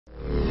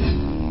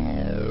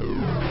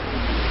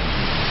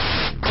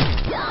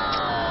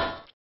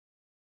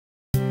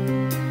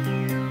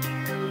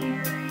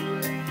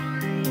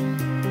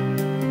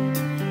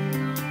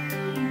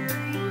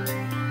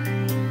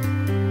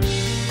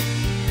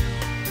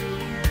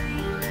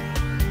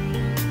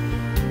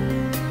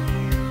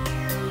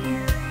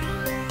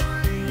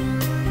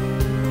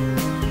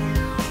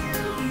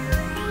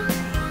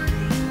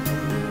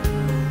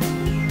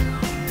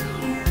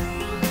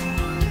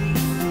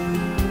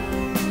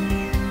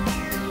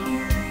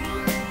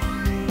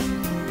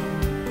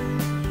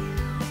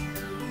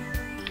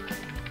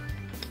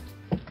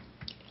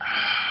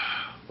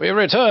We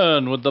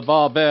return with the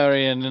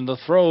barbarian in the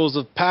throes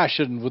of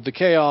passion with the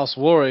Chaos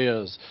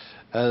Warriors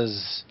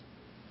as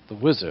the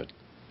wizard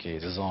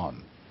gazes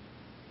on,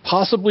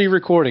 possibly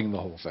recording the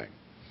whole thing.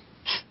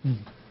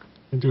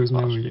 Into his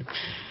memory.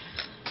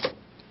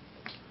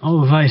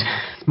 All right,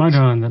 it's my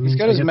turn. That means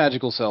He's got his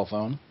magical cell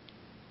phone.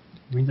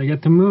 Means I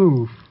get to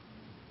move.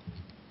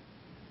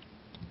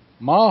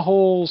 My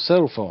whole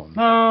cell phone.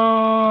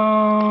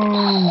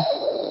 No.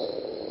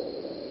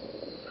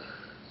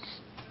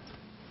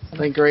 I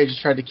think Gray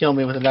just tried to kill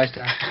me with a dice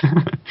die.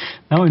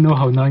 Now I know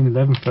how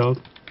 9/11 felt.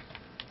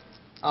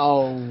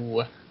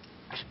 Oh.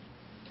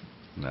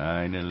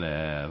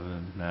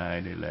 9/11,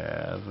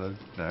 9/11,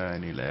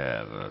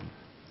 9/11.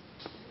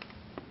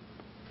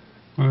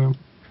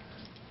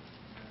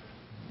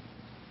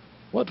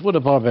 What would a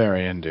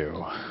barbarian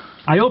do?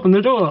 I opened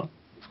the door.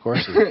 Of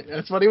course.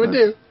 That's what he would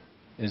do.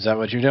 Is that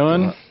what you're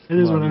doing? It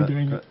is what I'm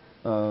doing.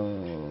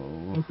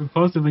 Oh. What could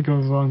possibly go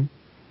wrong?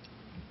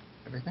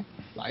 Everything.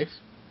 Life.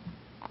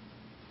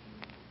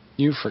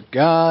 You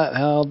forgot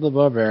how the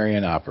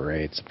barbarian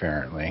operates,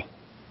 apparently.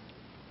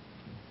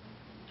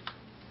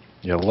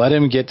 You let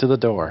him get to the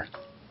door.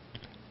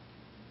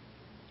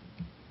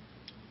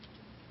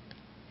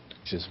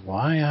 Which is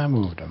why I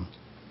moved him.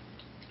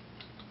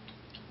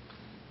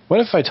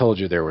 What if I told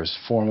you there was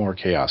 4 more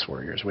Chaos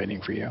Warriors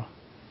waiting for you?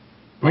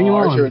 Bring him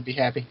on. Archer would be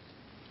happy.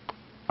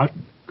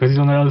 Because he's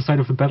on the other side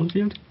of the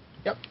battlefield?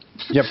 Yep.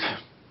 Yep.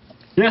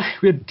 Yeah,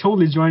 we're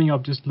totally joining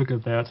up. Just look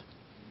at that.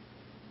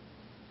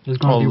 There's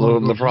gonna be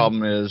one The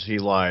problem is he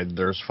lied.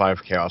 There's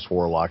 5 Chaos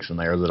Warlocks in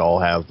there that all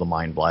have the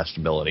Mind Blast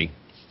ability.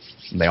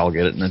 They all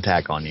get an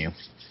attack on you.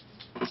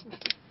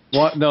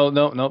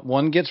 No.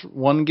 One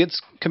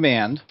gets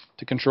command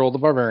to control the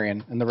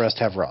barbarian, and the rest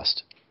have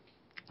rust.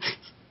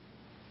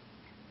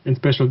 And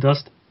special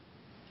dust?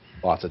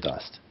 Lots of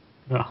dust.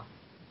 Yeah.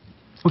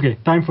 Okay,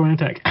 time for an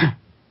attack.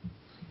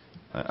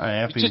 I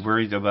have been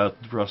worried about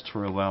rust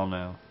for a while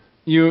now.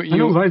 You Hasn't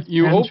opened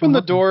the shown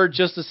up. door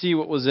just to see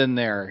what was in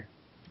there.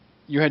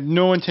 You had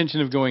no intention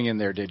of going in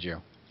there, did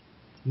you?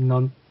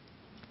 None.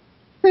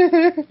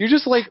 You're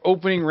just like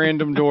opening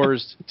random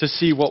doors to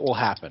see what will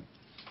happen.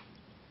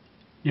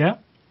 Yeah?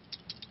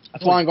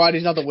 That's why I'm glad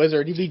he's not the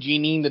wizard. He'd be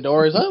genieing the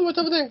doors. Oh, what's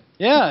over there?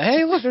 Yeah,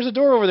 hey, look, there's a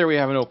door over there we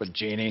haven't opened.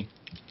 Genie.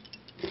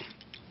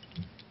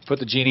 Put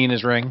the genie in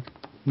his ring.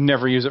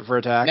 Never use it for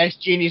attack.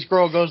 Next genie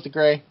scroll goes to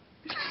Gray.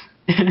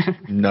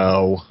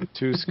 No.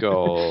 2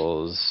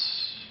 skulls.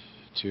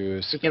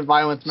 2 He can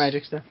violence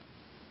magic stuff.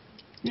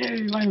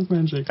 Yay, Lion's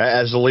Magic.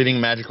 As the leading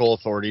magical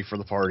authority for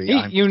the party,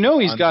 You know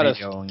he's got a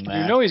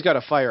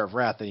that. fire of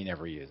wrath that he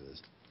never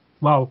uses.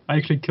 Wow, I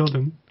actually killed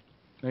him.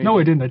 No,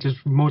 I didn't. I just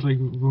remotely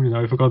wounded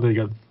him. I forgot that he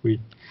got 3.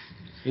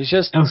 He's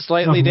just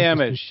slightly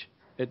damaged.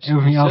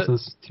 Everything else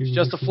is it's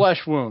just a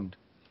flesh wound.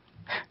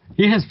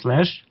 He has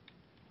flesh.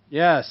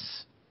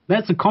 Yes.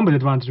 That's a combat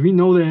advantage. We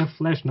know they have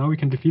flesh. Now we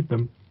can defeat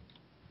them.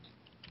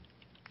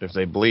 If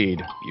they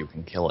bleed, you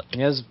can kill it.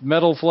 He has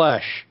metal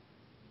flesh.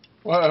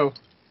 Whoa.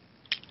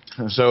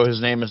 So his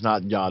name is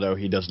not Yado.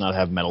 He does not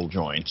have metal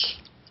joints.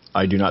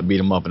 I do not beat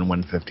him up and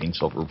win 15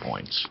 silver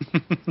points.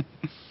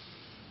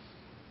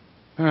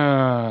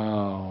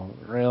 Oh,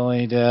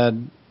 really,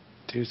 Dad?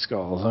 2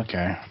 skulls.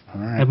 Okay.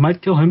 All right. It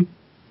might kill him.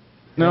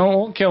 No, it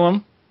won't kill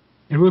him.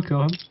 It will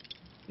kill him.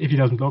 If he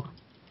doesn't block.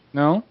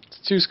 No, it's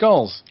 2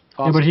 skulls.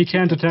 Yeah, but he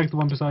can't attack the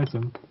one besides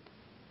him.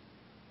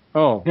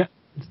 Oh. Yeah,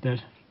 it's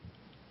dead.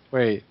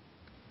 Wait.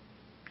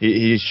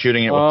 He's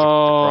shooting it with the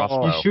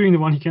crossbow. He's shooting the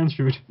one he can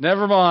shoot.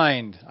 Never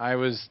mind. I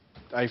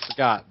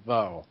forgot.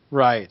 Bow.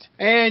 Right.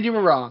 And you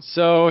were wrong.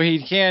 So he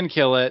can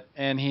kill it,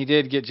 and he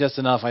did get just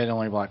enough. I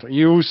only blocked it.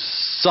 You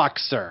suck,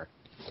 sir.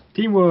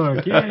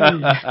 Teamwork,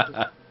 yay!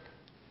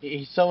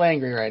 He's so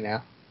angry right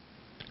now.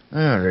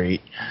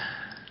 Alright.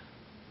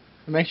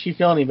 It makes you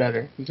feel any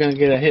better. He's going to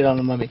get a hit on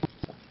the mummy.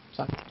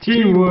 So.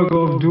 Teamwork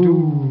of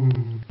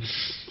doom.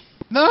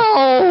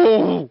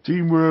 No!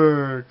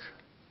 Teamwork.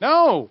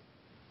 No!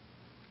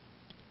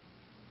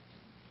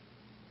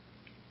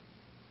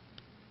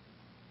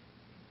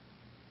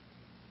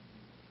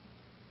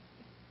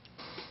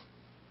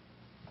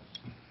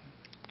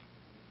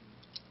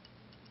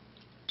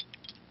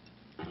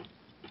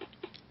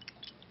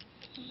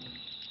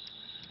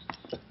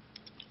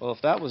 Well,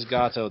 if that was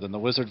Gato, then the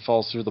wizard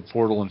falls through the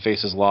portal and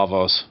faces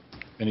Lavos,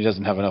 and he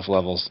doesn't have enough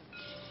levels.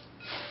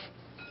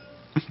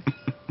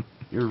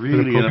 You're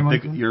really in a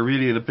pickle. You're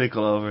really in a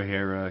pickle over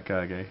here,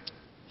 Kage.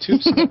 2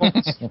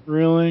 skulls?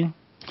 Really?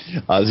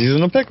 Ozzy's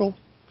in a pickle.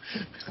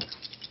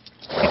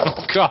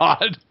 Oh,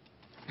 God.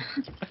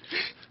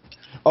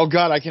 Oh,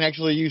 God, I can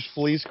actually use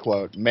Flea's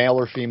quote. Male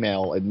or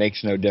female, it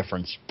makes no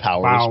difference.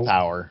 Power is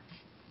power.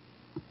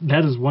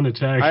 That is one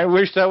attack. I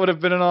wish that would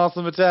have been an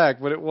awesome attack,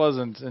 but it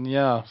wasn't. And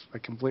yeah, I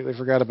completely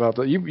forgot about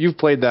that. You've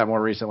played that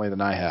more recently than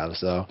I have,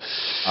 so.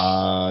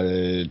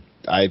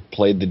 I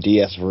played the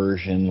DS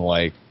version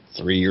like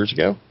 3 years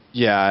ago.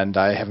 Yeah, and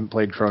I haven't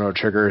played Chrono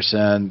Trigger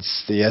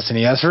since the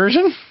SNES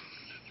version.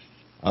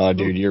 Oh,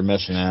 dude, you're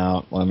missing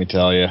out. Let me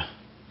tell you.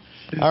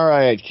 All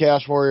right,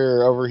 Chaos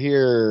Warrior over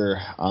here.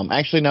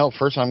 Actually, no.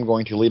 First, I'm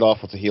going to lead off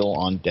with a heal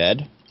on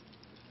Dead.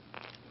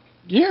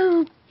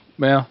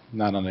 Well,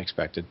 not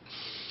unexpected.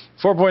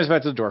 4 points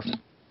back to the dwarf.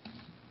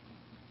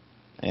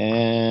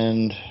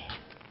 And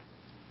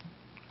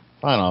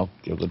fine, I'll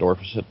give the dwarf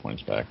his hit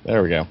points back.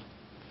 There we go.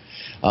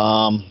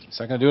 He's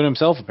not going to do it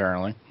himself,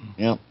 apparently.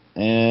 Yep.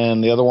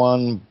 And the other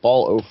one,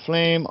 Ball of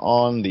Flame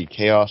on the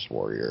Chaos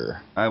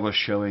Warrior. I was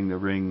showing the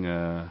ring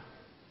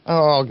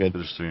all good. to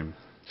the stream.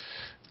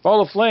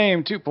 Ball of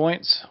Flame, 2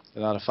 points.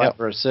 Without a 5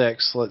 or a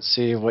 6. Let's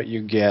see what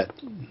you get.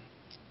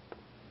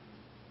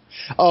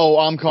 Oh,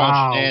 I'm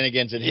calling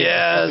shenanigans and hit the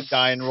Yes. fucking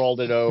die and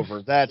rolled it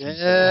over. That's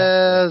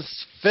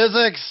Yes.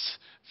 Physics.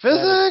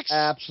 Physics.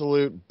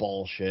 Absolute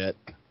bullshit.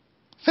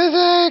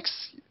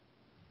 Physics.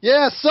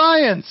 Yeah,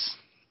 science.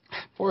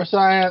 For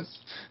science.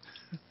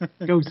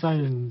 Go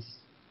science.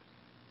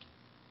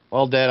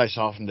 Well, Dead, I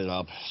softened it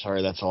up.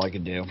 Sorry, that's all I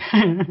could do.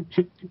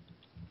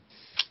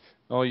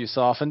 Oh, you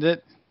softened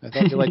it? I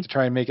thought you like to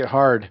try and make it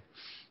hard.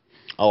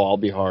 Oh, I'll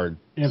be hard.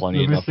 Yep,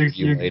 Plenty enough for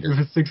you later. with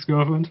a 6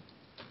 girlfriend.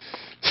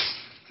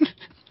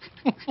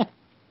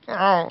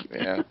 Oh,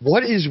 yeah.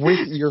 What is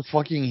with your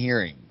fucking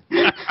hearing?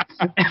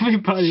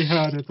 Everybody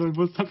heard it, so it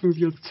was something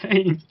you're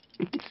saying.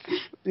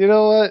 You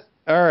know what?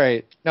 All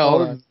right.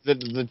 Hold No, on.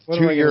 the What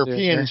am I two gonna do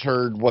Europeans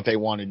heard what they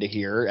wanted to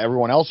hear.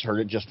 Everyone else heard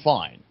it just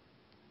fine.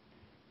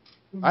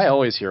 I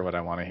always hear what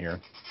I want to hear.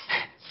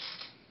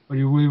 What do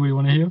you really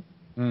want to hear?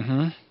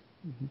 Mm-hmm.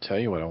 I'll tell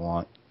you what I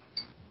want.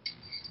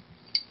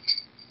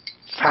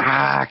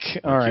 Fuck.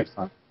 All right.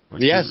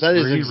 Yes, that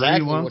is Really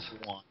exactly want? what you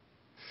want.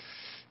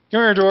 Come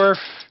here, dwarf.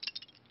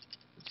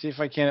 See if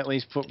I can at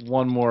least put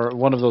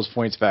one of those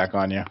points back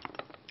on you.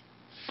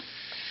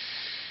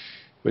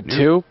 With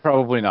 2,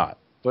 probably not.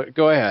 But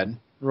go ahead.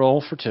 Roll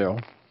for 2.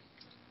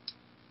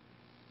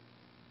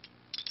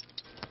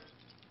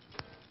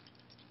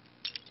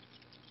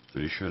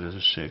 Pretty sure there's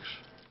a 6.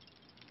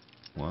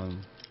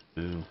 1,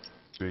 2,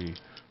 3,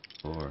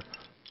 4,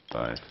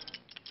 5,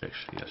 6.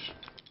 Yes.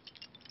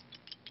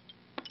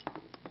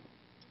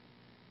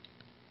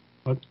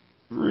 What?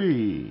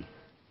 3.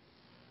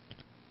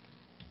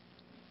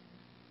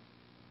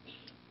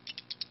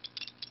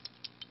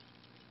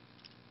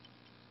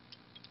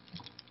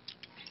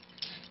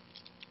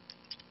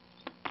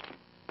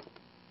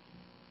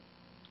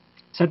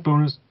 Set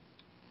bonus.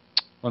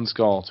 1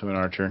 skull to an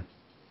archer.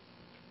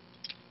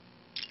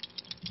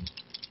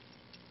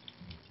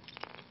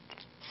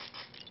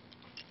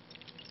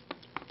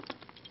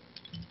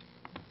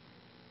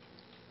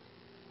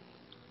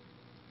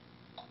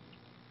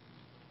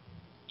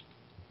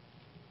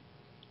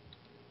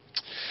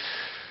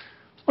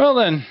 Well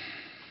then.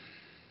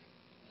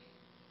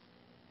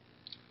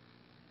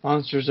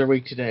 Monsters are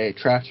weak today.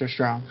 Traps are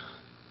strong.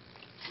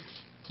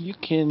 You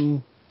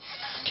can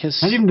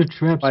kiss Not even the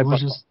traps, my it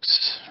was just...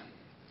 buttocks.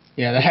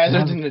 Yeah, the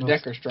hazards Yeah, in the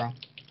that's- deck are strong.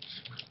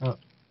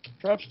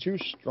 Trap's too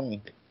strong.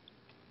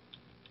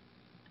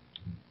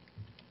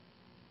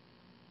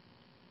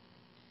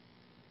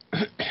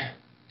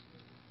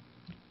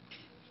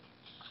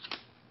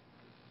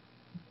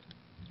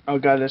 Oh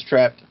god, it's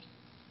trapped.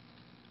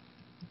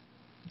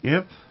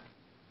 Yep.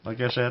 Like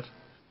I said,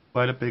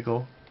 quite a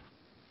pickle.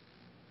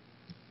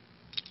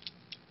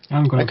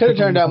 I'm gonna It could have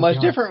pick turned on out much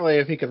something else. differently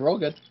if he could roll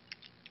good.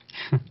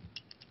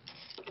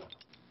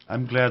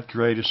 I'm glad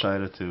Gray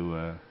decided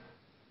to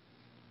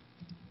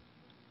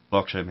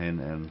box him in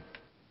and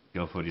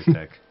go for the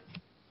attack.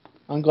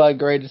 I'm glad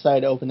Gray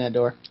decided to open that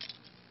door.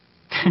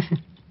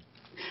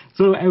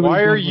 So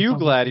Why are everyone you was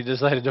glad he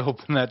decided to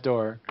open that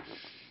door?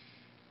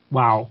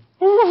 Wow.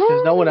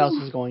 Because no one else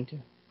is going to.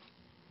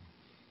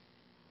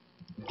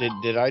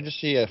 Did I just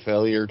see a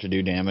failure to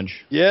do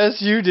damage?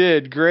 Yes, you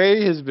did.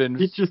 Gray has been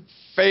He just...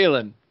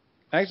 failing.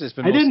 Actually, it's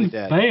been I mostly didn't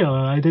dead. fail.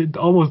 I did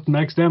almost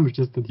max damage,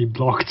 just that he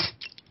blocked.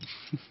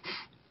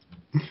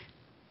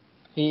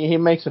 He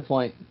makes a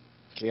point.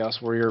 Chaos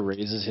Warrior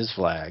raises his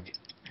flag.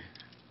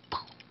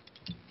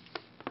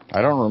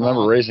 I don't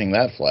remember raising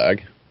that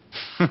flag.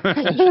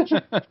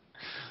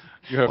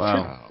 You have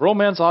Wow.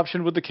 romance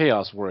option with the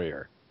Chaos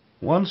Warrior.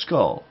 1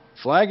 skull.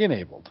 Flag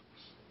enabled.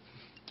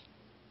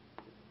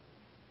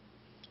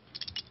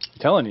 I'm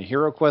telling you,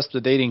 HeroQuest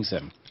the dating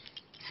sim.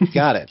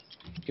 Got it.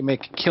 You can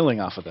make a killing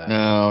off of that.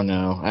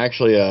 No.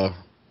 Actually,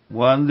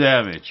 1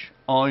 damage.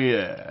 Oh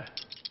yeah.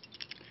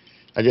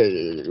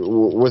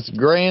 with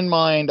Gray in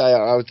mind,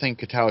 I would think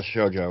Katao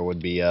Shoujo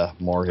would be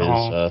more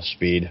his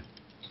speed.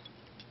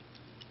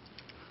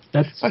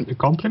 That's a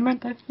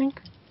compliment, I think.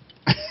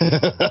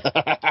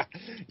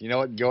 You know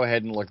what? Go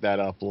ahead and look that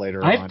up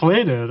later I've on.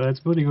 played it. That's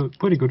pretty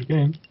good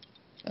game.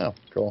 Oh,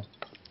 cool.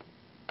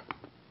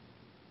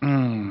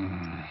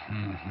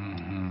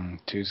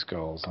 2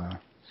 skulls, huh?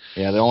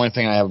 Yeah, the only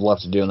thing I have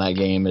left to do in that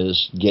game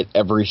is get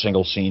every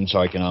single scene so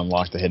I can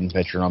unlock the hidden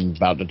picture. I'm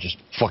about to just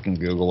fucking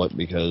Google it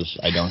because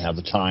I don't have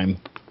the time.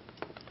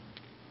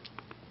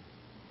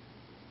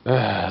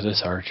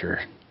 This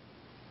archer.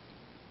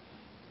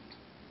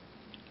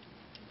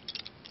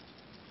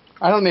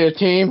 I don't need a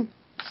team.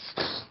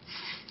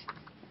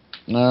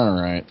 All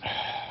right.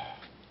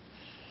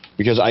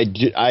 Because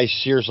I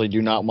seriously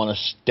do not want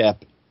to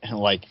step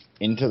like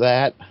into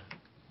that.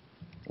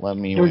 Let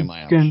me weigh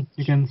my options.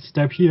 You can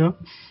step here.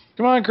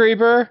 Come on,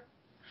 Creeper.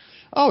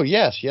 Oh,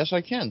 yes, I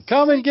can.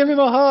 Come and give him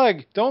a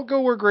hug. Don't go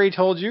where Gray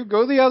told you.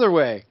 Go the other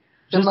way.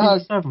 Just Come need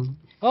on. 7.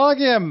 Hug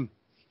him.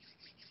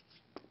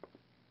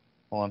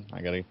 Hold on,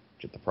 I gotta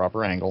get the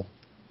proper angle.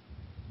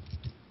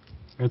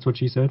 That's what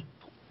she said.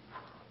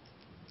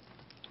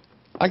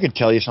 I could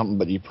tell you something,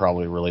 but you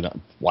probably really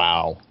don't.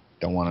 Wow,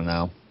 don't want to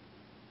know.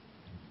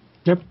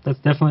 Yep, that's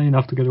definitely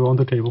enough to get around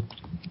the table.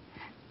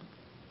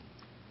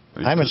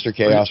 Hi, Mr.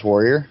 Chaos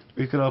Warrior.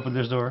 We could open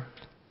this door.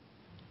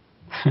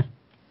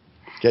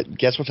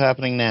 Guess what's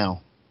happening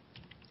now?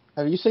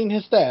 Have you seen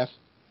his staff?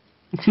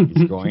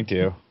 He's going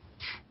to.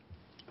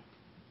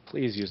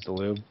 Please use the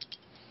lube.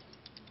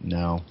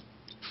 No.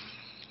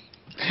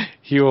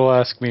 He will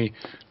ask me,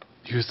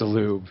 use the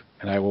lube,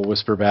 and I will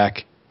whisper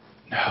back,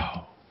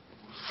 no.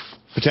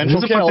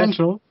 Potential There's a kill.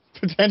 potential.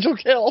 Potential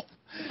kill.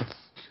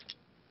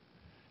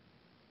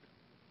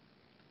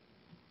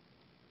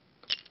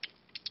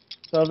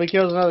 So if he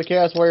kills another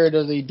Chaos Warrior,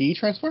 does he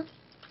D-transfer?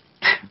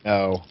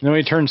 No. Then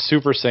he turns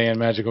Super Saiyan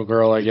Magical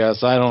Girl, I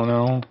guess. I don't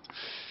know.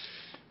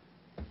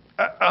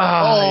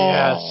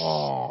 Yes.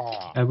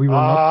 And we will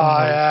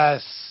not.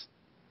 Yes.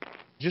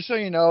 Just so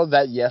you know,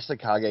 that yes that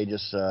Kage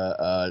just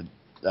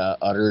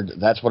uttered,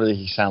 that's what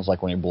he sounds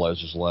like when he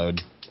blows his load.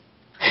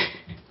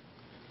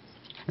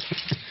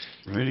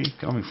 Really?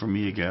 Coming from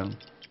me again?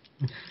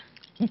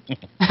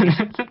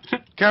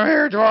 Come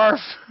here, dwarf.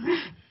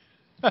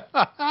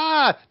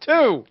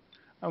 2.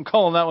 I'm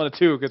calling that one a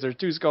 2 because there's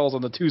 2 skulls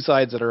on the 2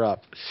 sides that are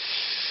up.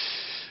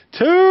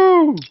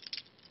 2.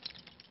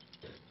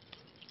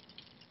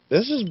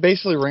 This is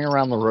basically Ring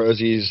Around the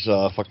Rosie's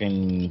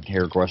fucking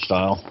HeroQuest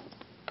style.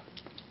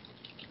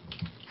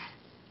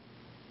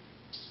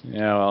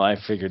 Yeah, well, I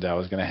figured that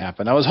was going to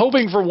happen. I was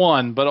hoping for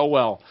 1, but oh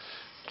well.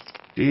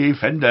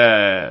 Defend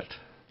it.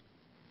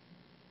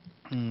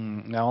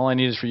 Now all I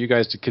need is for you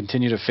guys to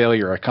continue to fail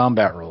your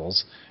combat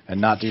rules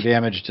and not do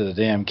damage to the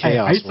damn Hey,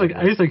 chaos.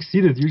 I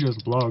succeeded. You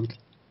just blocked.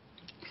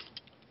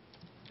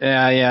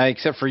 Yeah,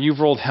 except for you've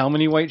rolled how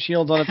many white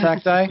shields on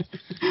attack die?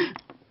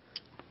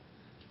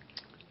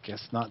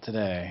 Guess not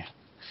today.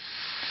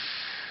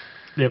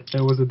 Yep,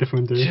 that was a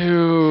different day.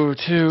 2.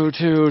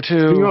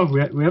 Speaking of,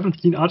 we haven't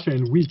seen Archer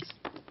in weeks.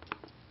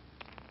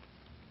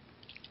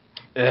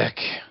 Ick.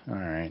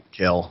 Alright.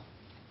 Kill.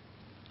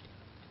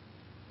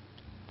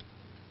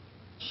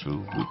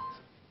 So,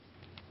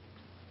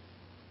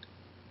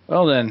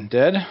 Well then,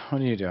 Dead,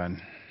 what are you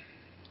doing?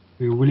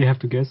 We really have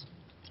to guess.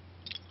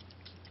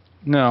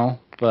 No,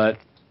 but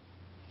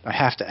I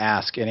have to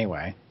ask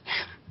anyway.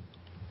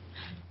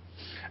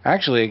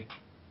 Actually,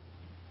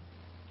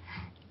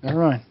 never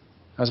mind.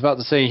 I was about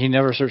to say he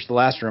never searched the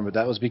last room, but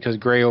that was because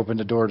Gray opened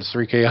the door to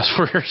 3 Chaos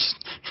Warriors.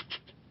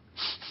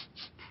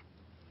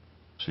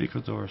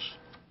 secret doors.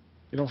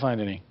 You don't find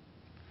any.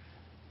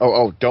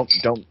 Oh, don't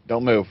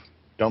move.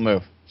 Don't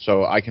move.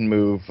 So I can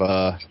move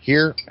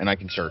here and I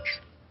can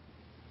search.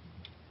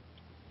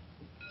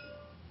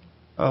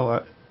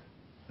 Oh,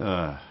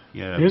 yeah.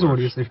 Here's That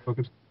already a works. safe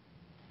pocket.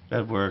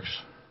 That works.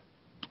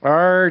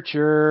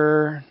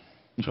 Archer.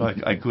 So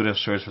I could have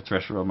searched for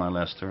treasure on my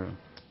last turn.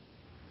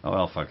 Oh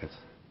well, fuck it.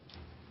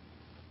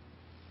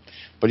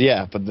 But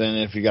yeah, but then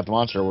if you got the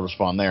monster, it would have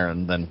spawned there,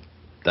 and then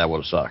that would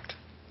have sucked.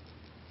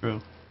 True.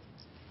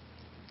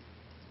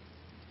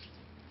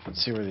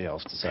 Let's see where the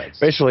elf decides.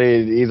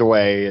 Basically, either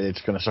way,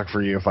 it's going to suck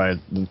for you if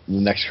the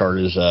next card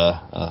is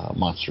a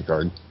monster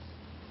card.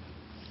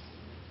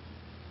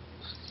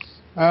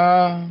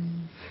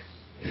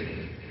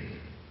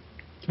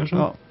 Treasure?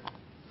 Oh,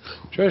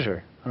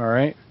 Treasure. All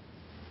right.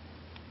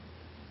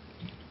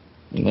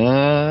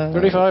 35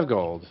 35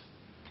 gold.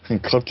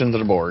 clipped into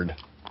the board.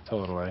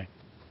 Totally.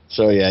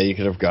 So yeah, you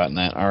could have gotten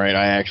that. All right,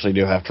 I actually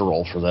do have to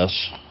roll for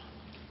this.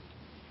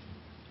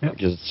 Yep.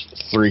 Because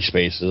it's 3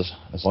 spaces.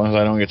 As long as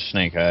I don't get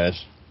snake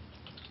eyes.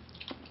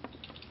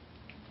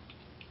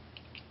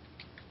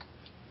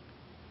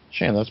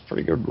 Shane, that's a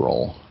pretty good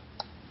roll.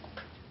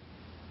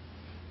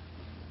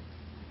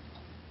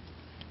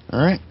 All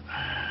right.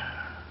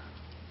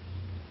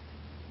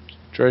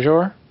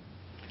 Treasure?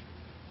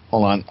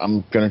 Hold on.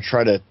 I'm going to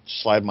try to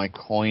slide my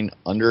coin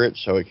under it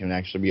so it can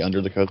actually be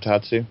under the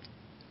kotatsu.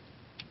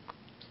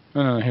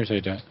 No, here's how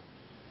you do it.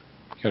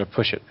 You gotta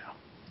push it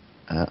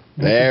now.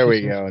 There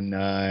we go.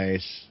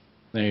 Nice.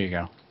 There you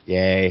go.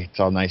 Yay. It's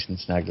all nice and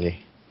snuggly.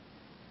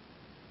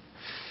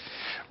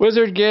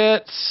 Wizard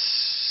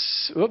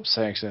gets... Whoops,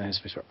 I accidentally hit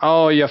space bar.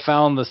 Oh, you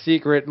found the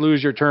secret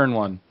lose your turn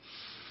one.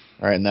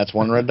 All right, and that's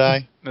 1 red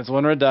die? That's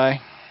 1 red die.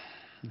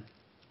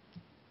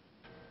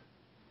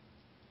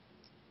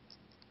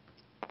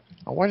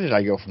 Oh, why did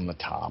I go from the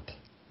top?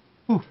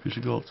 ooh, piece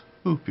of gold.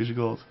 Ooh, piece of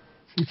gold.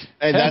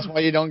 Hey, that's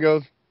why you don't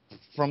go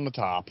from the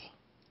top.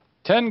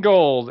 10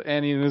 gold,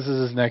 and this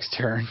is his next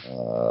turn.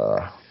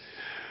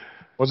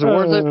 Was it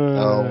worth it?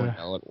 Oh,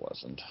 no, it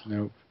wasn't.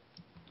 Nope.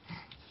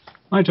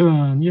 My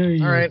turn, yay.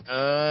 All right,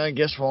 I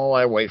guess while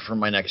I wait for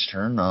my next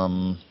turn,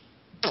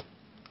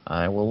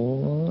 I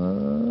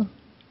will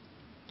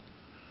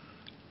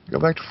go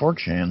back to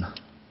 4chan.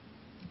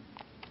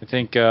 I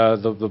think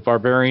the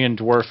barbarian,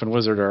 dwarf, and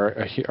wizard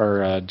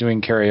are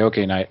doing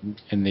karaoke night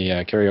in the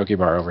karaoke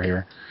bar over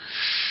here.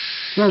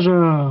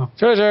 Treasure!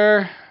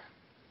 Treasure!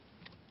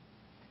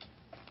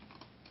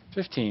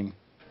 15.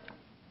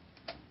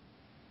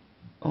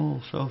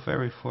 Oh, so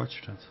very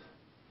fortunate.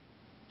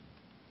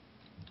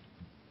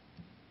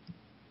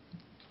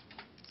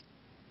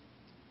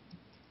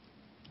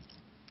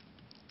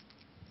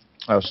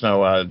 Oh,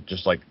 Snow,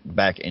 just like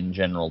back in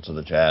general to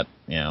the chat,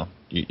 you know,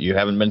 you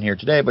haven't been here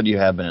today, but you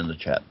have been in the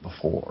chat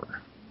before.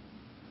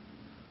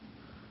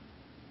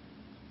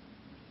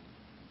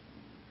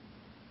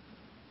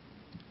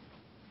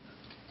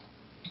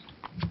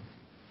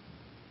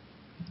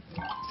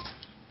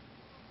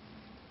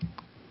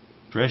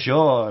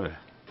 Treasure.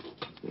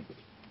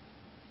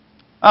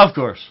 Of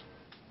course.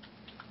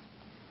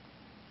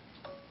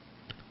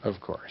 Of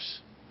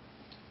course.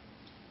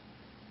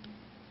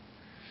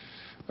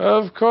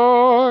 Of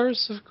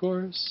course, of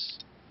course.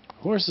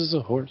 A horse is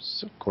a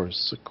horse, of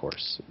course, of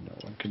course. No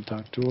one can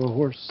talk to a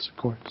horse, of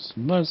course,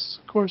 unless,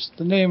 of course,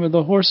 the name of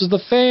the horse is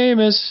the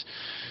famous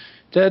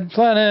Dead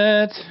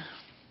Planet.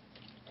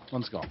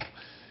 One's gone.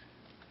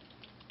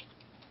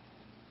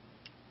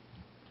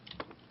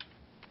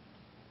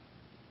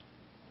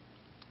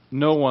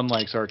 No one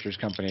likes Archer's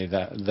Company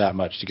that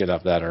much to get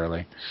up that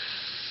early.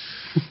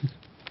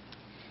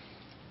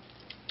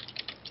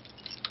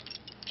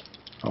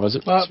 Oh, is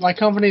it? But my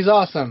company's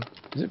awesome.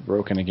 Is it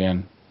broken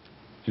again?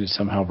 It is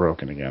somehow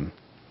broken again.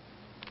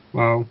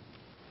 Wow.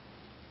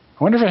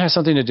 I wonder if it has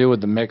something to do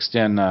with the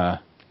mixed-in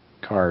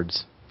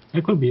cards.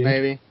 It could be.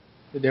 Maybe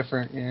the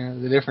different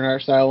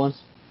art style ones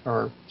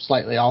or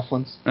slightly off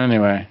ones.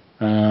 Anyway,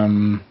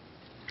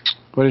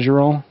 what did you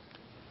roll?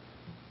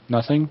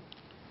 Nothing.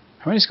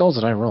 How many skulls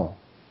did I roll?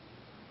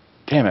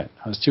 Damn it!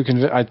 I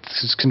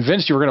was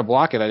convinced you were going to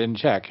block it. I didn't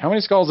check. How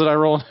many skulls did I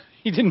roll?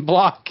 He didn't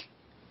block.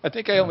 I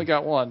think I only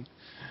got one.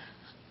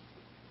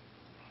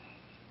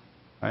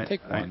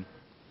 Take one.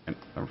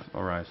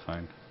 Alright,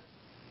 fine.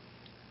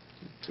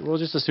 We'll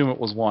just assume it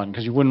was one,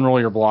 because you wouldn't roll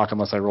your block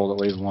unless I rolled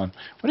at least one.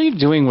 What are you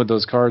doing with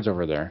those cards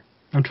over there?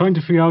 I'm trying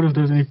to figure out if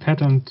there's any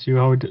pattern to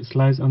how it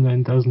slides under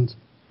and doesn't.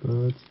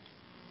 But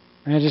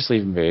Just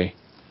leave them be.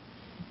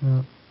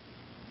 yeah.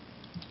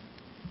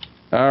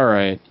 All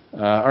right,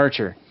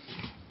 Archer.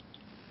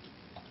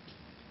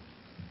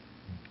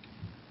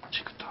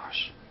 Secret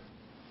doors.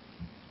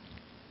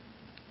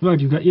 Right,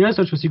 you guys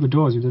search for secret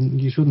doors.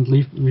 You shouldn't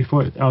leave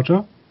before it.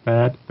 Archer.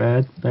 Bad.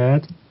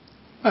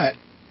 What?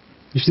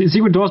 You should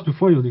secret doors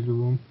before you leave the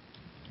room.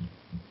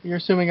 You're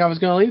assuming I was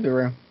going to leave the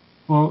room.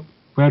 Well,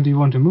 where do you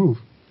want to move?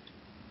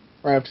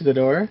 Right up to the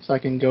door so I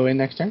can go in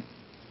next turn.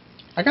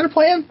 I got a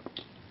plan.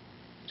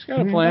 He's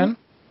got a plan.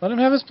 Let him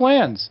have his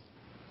plans.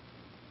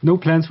 No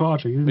plans for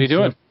Archer. What are you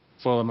doing?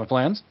 Follow my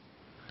plans?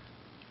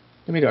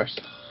 Give me doors.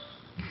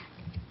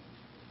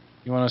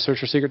 You want to search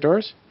for secret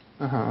doors?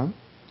 Uh-huh.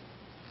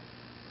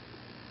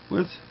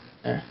 What?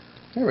 There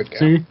we go.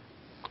 See?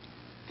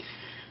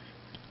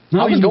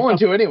 I was going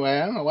to anyway.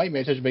 I don't know why you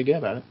made such a big deal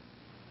about it.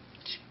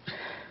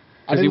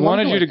 Because he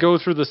wanted you to go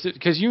through the...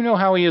 Because you know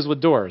how he is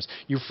with doors.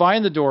 You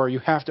find the door, you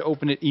have to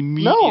open it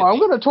immediately. No, I'm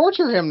going to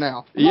torture him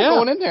now. I'm not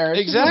going in there.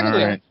 It's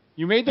exactly. Right.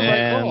 You made the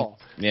right call.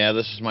 Yeah,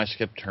 this is my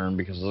skip turn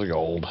because of the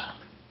gold.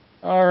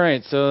 All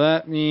right, so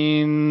that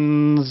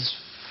means...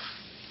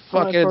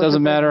 Fuck it, it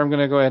doesn't matter. I'm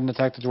going to go ahead and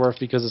attack the dwarf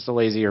because it's the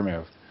lazier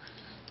move.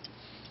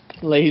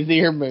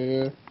 Lazier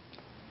move.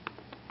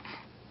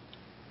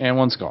 And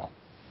one skull.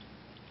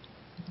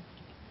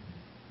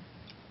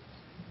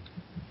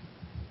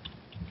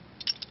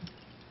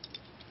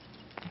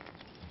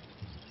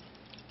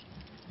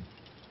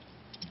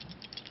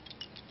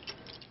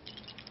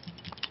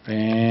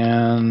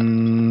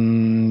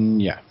 And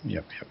yep,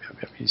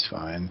 he's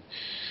fine.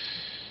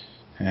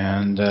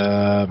 And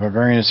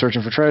Barbarian is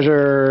searching for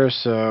treasure,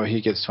 so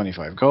he gets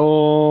 25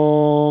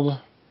 gold.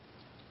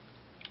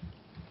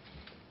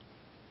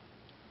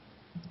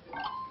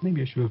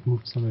 Maybe I should have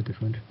moved somewhere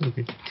different.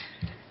 Okay.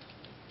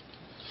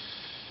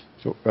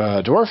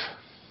 Dwarf?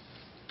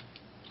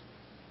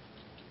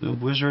 The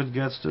wizard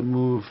gets to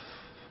move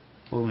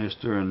on his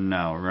turn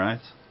now, right?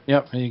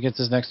 Yep, he gets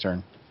his next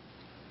turn.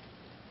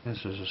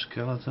 This is a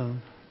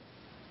skeleton.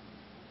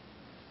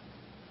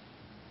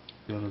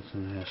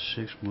 Skeleton has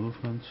 6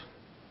 movements.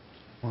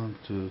 1,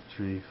 2,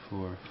 3,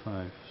 4,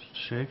 5,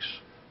 6.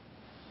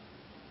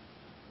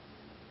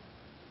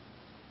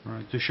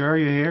 Alright, Tushar,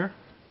 you here?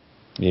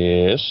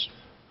 Yes.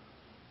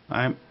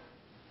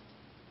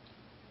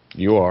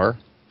 You are.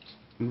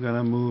 I'm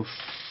gonna move.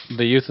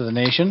 The youth of the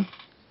nation?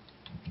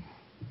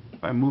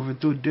 If I move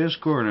into this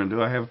corner,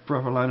 do I have a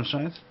proper line of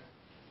sight?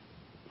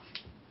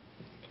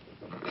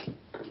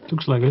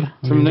 Looks like it.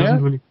 From there?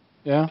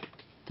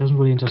 Doesn't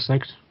really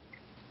intersect.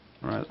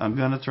 Alright, I'm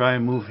gonna try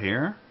and move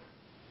here.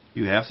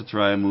 You have to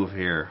try and move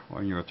here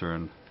on your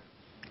turn.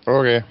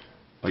 Okay.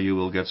 Or you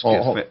will get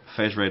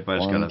face raped by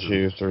the 1, skeleton.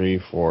 2, 3,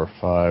 4,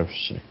 5,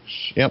 6.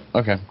 Yep,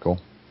 okay, cool.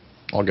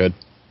 All good.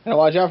 Gotta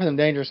watch out for them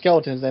dangerous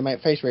skeletons. They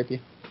might face rape you.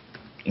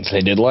 As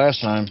they did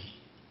last time.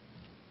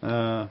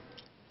 Well,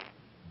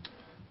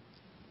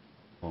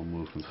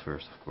 movement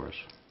first, of course.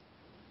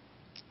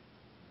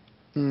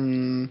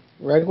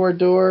 Regular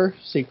door,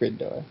 secret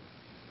door.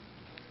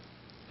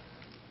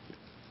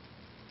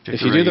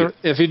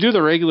 If you do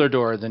the regular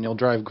door, then you'll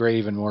drive Gray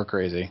even more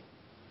crazy.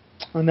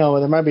 Oh no,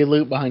 there might be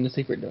loot behind the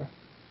secret door.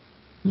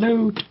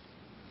 Loot.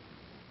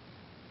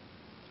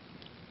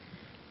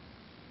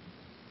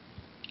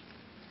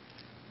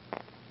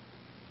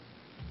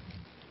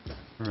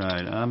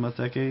 Right, I'm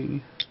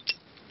attacking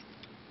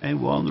a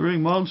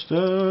wandering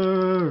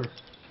monster.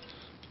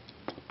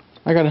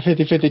 I got a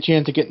 50-50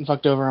 chance of getting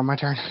fucked over on my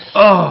turn.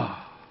 Oh!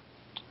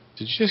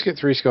 Did you just get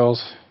 3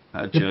 skulls?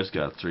 I just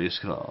got 3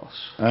 skulls.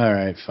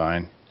 Alright,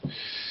 fine.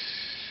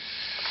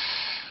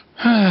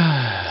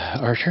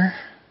 Archer?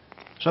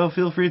 So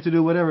feel free to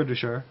do whatever,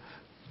 Dushar.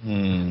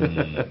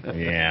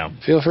 Yeah.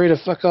 Feel free to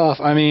fuck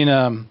off. I mean,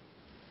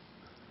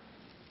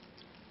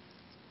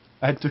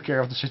 I took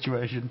care of the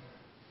situation.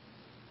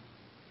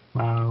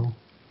 Wow.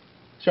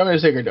 Show me the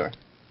secret door.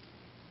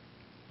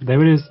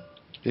 There it is.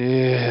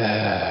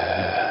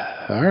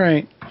 yeah.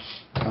 Alright.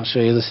 I'll show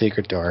you the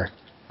secret door.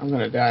 I'm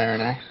gonna die,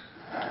 aren't I?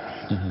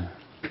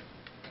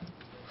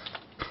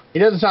 He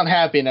doesn't sound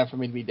happy enough for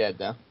me to be dead,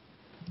 though.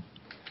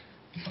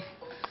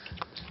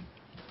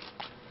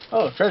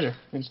 Oh, treasure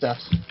and stuff.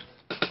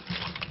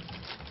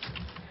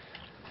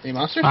 Any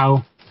monsters?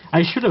 Wow.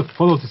 I should have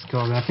followed this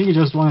guy. I think he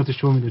just wanted to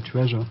show me the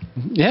treasure.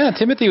 Yeah,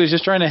 Timothy was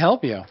just trying to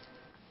help you.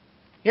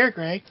 Here,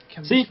 Greg.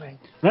 Come See? this way.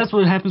 That's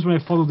what happens when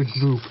I follow the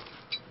group.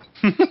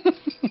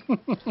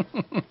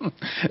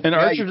 And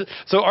Archer.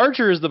 So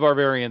Archer is the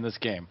barbarian in this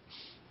game.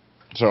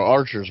 So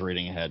Archer's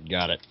reading ahead.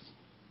 Got it.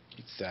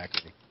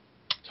 Exactly.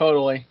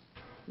 Totally.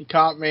 You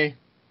caught me.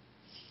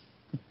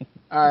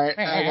 Alright,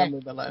 I gotta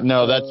move the left.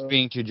 No, that's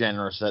being too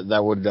generous.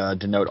 That would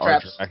denote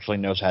Traps. Archer actually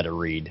knows how to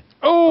read.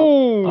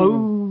 Oh.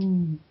 Oh.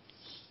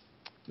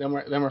 Them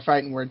were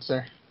fighting words,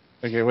 sir.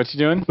 Okay, what's he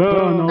doing?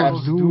 Burn Traps.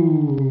 of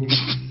doom.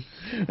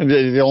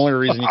 The only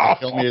reason you can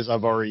kill me is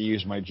I've already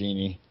used my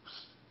genie.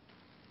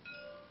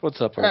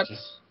 What's up, Archer?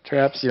 Traps.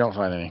 Traps? You don't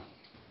find any.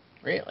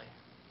 Really?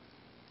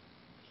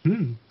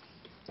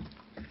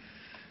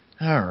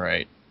 All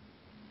right.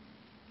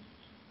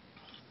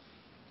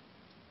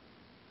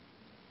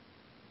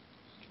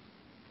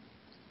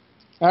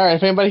 Alright,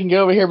 if anybody can get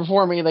over here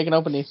before me, they can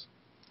open these.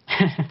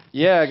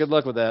 Yeah, good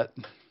luck with that.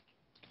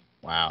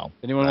 Wow.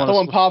 Anyone Someone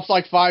want pops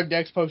like 5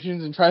 dex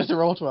potions and tries to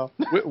roll 12.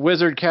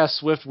 Wizard casts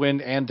Swift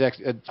Wind and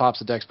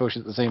pops a dex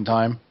potion at the same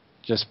time.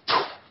 Just.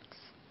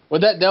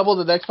 Would that double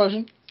the dex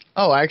potion?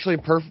 Oh, actually,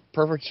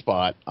 perfect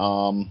spot.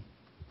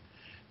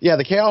 Yeah,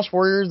 the Chaos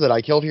Warrior that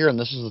I killed here, and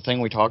this is the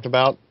thing we talked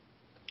about.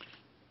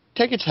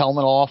 Take its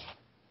helmet off.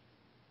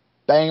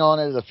 Bang on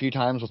it a few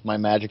times with my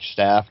magic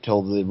staff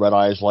till the red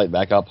eyes light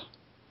back up.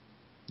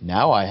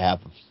 Now I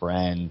have a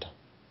friend.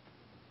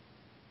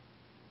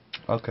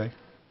 Okay.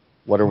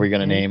 What are we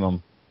going to name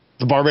him?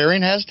 The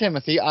Barbarian has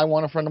Timothy. I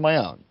want a friend of my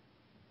own.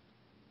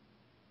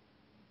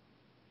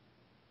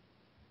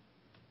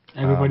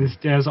 Everybody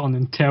stares on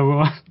in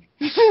terror.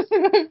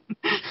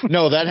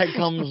 No, that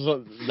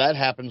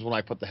happens when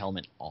I put the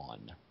helmet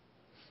on.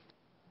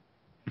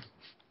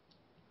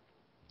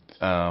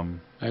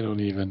 I don't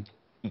even.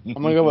 I'm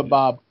gonna go with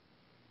Bob.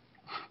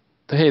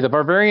 Hey, the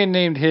barbarian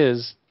named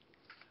his.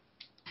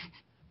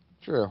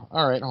 True.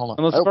 All right, hold on.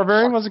 Unless the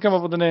barbarian wants to come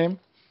up with a name.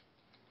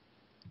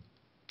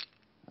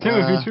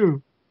 Timothy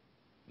too.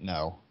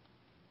 No.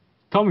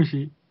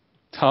 Tomoshi.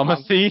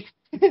 Tomothy.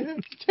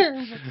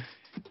 Terrible.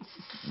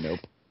 Nope.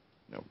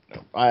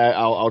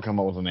 I'll come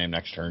up with a name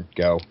next turn.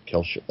 Go.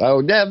 Kill shit.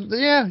 Oh,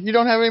 yeah, you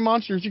don't have any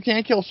monsters. You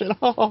can't kill shit.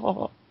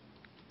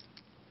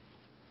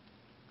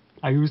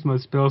 I used my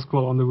spell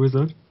scroll on the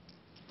wizard.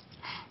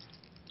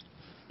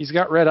 He's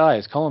got red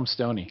eyes. Call him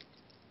Stony.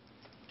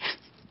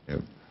 Yep.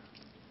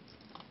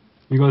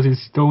 Because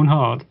he's stone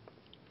hard.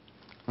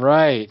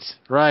 Right,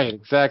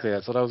 exactly.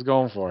 That's what I was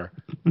going for.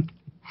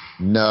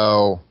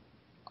 No.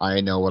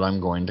 I know what I'm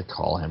going to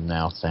call him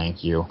now.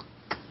 Thank you.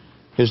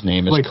 His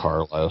name is Wait.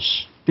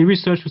 Carlos. Did we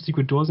search for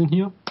secret doors in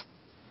here?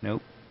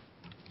 Nope.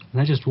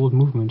 And I just rolled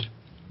movement.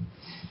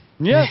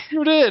 Yes,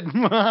 you did.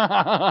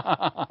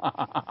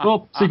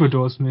 Well, secret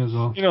doors, may as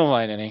well. You don't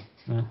mind any.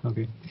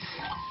 Okay.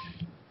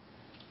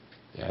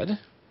 Dead?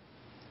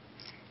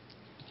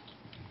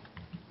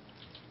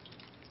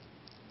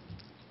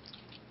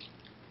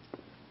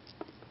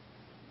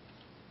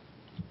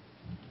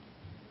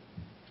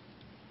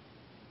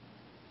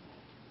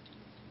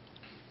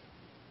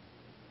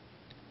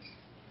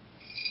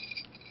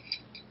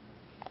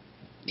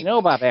 You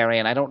know,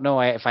 Barbarian, I don't know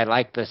if I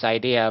like this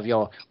idea of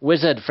your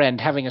wizard friend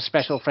having a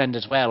special friend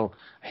as well.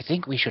 I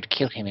think we should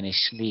kill him in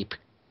his sleep.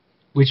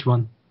 Which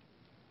one?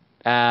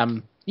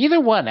 Either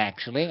one,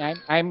 actually.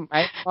 I'm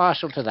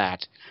partial to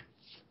that.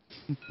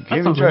 Give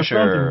me sounds like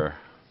treasure.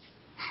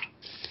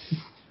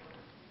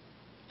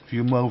 If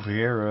you move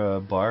here,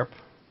 Barb.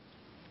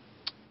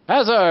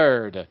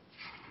 Hazard!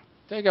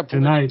 Take a point of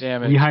Tonight,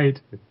 damage. we hide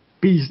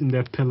bees in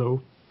that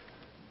pillow.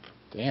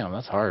 Damn,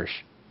 that's harsh.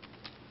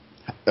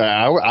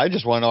 I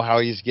just want to know how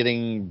he's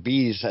getting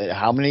bees.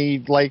 How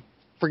many, like,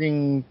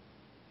 freaking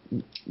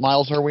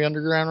miles are we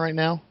underground right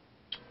now?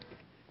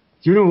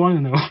 You don't want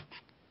to know.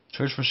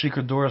 Search for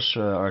secret doors,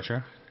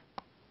 Archer.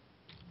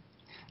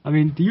 I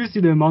mean, do you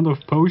see the amount of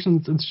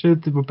potions and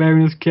shit the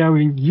barbarian is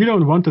carrying? You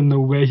don't want to know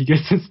where he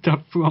gets his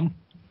stuff from.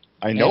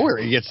 I know where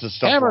he gets the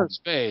stuff Hammer from.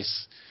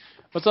 space.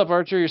 What's up,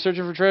 Archer? You're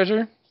searching for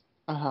treasure?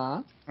 Uh-huh.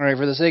 All right,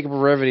 for the sake of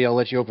brevity, I'll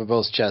let you open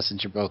both chests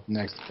since you're both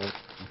next to it.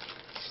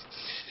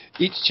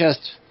 Each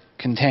chest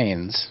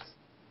contains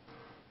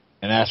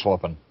An ass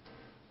whooping.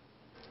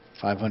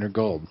 500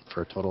 gold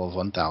for a total of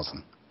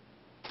 1,000.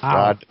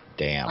 God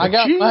damn. I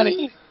got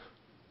money.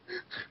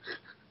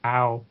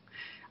 Ow.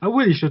 I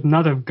really should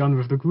not have gone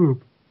with the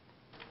group.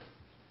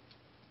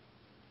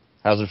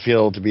 How's it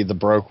feel to be the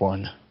broke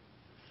one?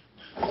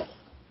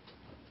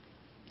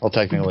 Well,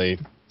 technically,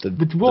 the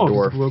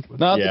dwarf.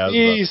 Not Yeah, the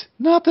bees!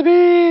 Not the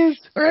bees!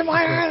 Where am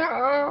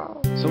I?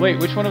 So wait,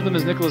 which one of them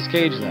is Nicolas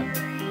Cage then?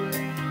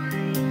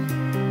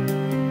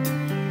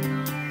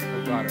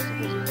 Oh god, it's the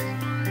wizard.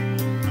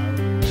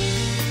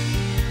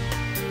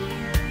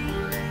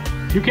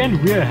 You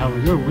can't wear hell,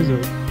 you're a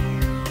wizard.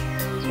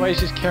 That's why he's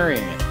just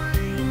carrying it.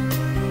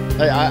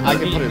 I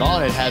can put it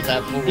on. It has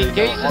absolutely He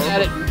gazes at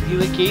it. He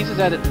gazes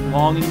at it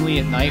longingly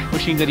at night,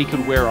 wishing that he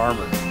could wear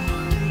armor.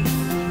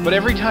 But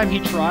every time he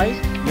tries,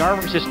 the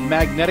armor is just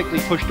magnetically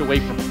pushed away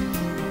from him.